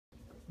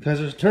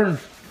Kaizer's turn.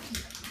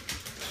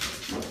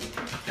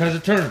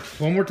 Kaizer, turn.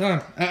 One more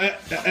time.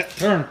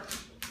 Turn.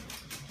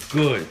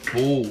 Good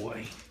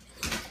boy.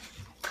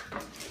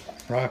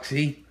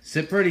 Roxy,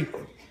 sit pretty.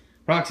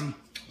 Roxy,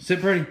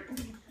 sit pretty.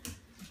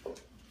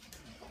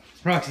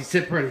 Roxy,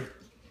 sit pretty.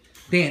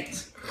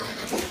 Dance.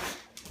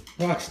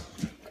 Roxy,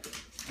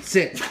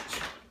 sit.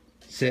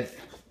 Sit.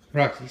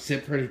 Roxy,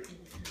 sit pretty.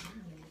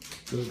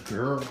 Good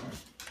girl.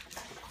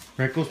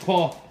 Wrinkles,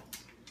 paw.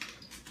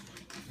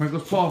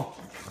 Wrinkles, paw.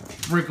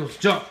 Wrinkles,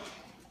 jump.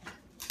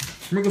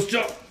 Wrinkles,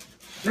 jump.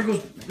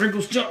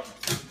 Wrinkles, jump.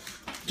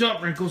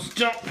 Jump, Wrinkles,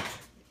 jump.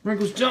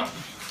 Wrinkles, jump.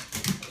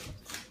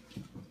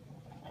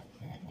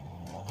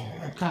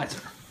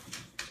 Kaizer.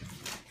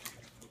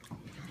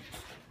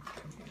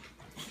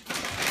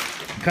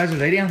 Kaizer,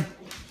 lay down.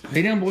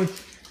 Lay down, boy.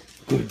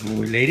 Good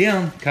boy. Lay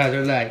down.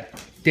 Kaizer, lay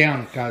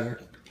down.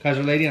 Kaizer.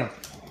 Kaizer, lay down.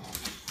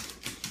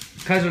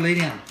 Kaizer, lay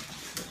down.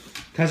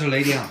 Kaizer,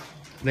 lay down.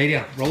 Lay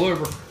down. Roll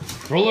over.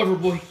 Roll over,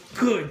 boy.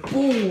 Good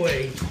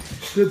boy.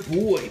 Good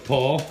boy,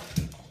 Paul.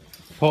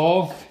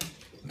 Paul.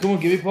 Come on,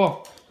 give me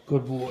Paul.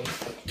 Good boy.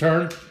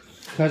 Turn.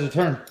 Kaizer,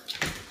 turn.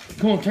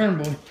 Come on, turn,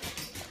 boy.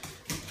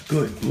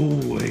 Good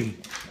boy.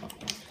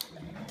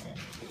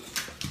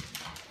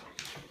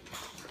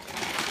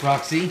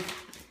 Roxy,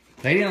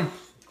 lay down.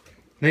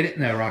 Lay down.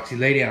 No, Roxy,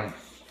 lay down.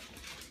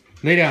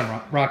 Lay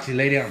down, Roxy,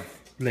 lay down.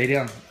 Lay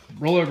down.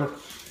 Roll over.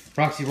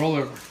 Roxy, roll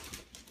over.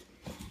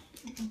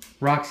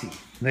 Roxy,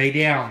 lay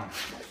down.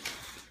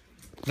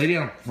 Lay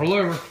down. Roll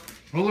over.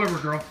 Roll over,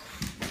 girl.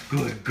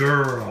 Good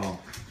girl.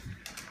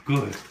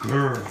 Good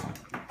girl.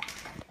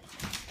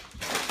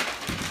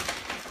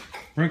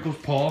 Wrinkles,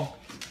 paw.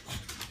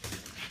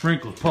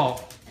 Wrinkles, paw.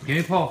 Give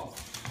me paw.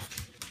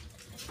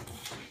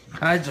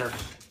 Kaizer.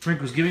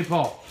 Wrinkles, give me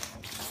paw.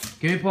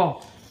 Give me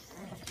paw.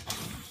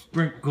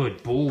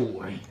 Good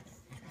boy.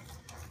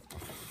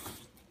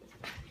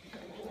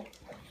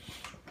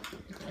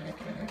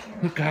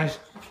 Look, guys.